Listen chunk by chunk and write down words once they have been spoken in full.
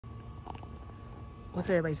with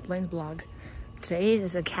everybody's Blaine's blog. Today's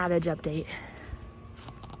is a cabbage update.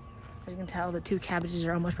 As you can tell, the 2 cabbages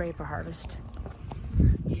are almost ready for harvest.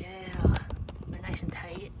 Yeah, they're nice and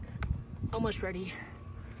tight. Almost ready.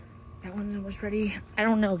 That one's almost ready. I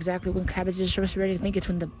don't know exactly when cabbages are supposed to be ready. I think it's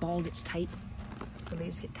when the ball gets tight. The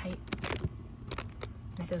leaves get tight.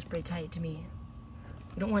 That feels pretty tight to me.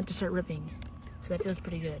 You don't want it to start ripping. So that feels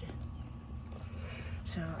pretty good.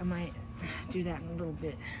 So I might do that in a little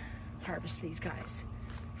bit. Harvest these guys.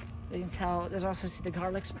 You can tell, there's also, see the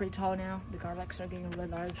garlic's pretty tall now. The garlics are getting really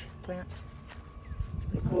large plants. It's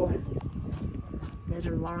pretty cool. Those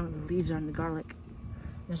are long, the leaves on the garlic.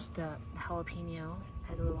 There's the jalapeno,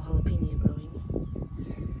 has a little jalapeno growing.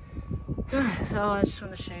 So I just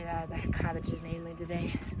want to show you that, the cabbages mainly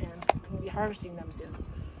today. And I'm going to be harvesting them soon.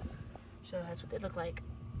 So that's what they look like.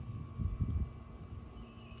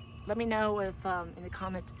 Let me know if, in the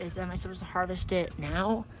comments, am I supposed to harvest it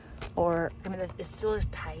now? Or, I mean, it still is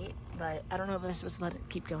tight, but I don't know if I'm supposed to let it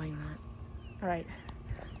keep going or not. All right,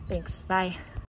 thanks, bye.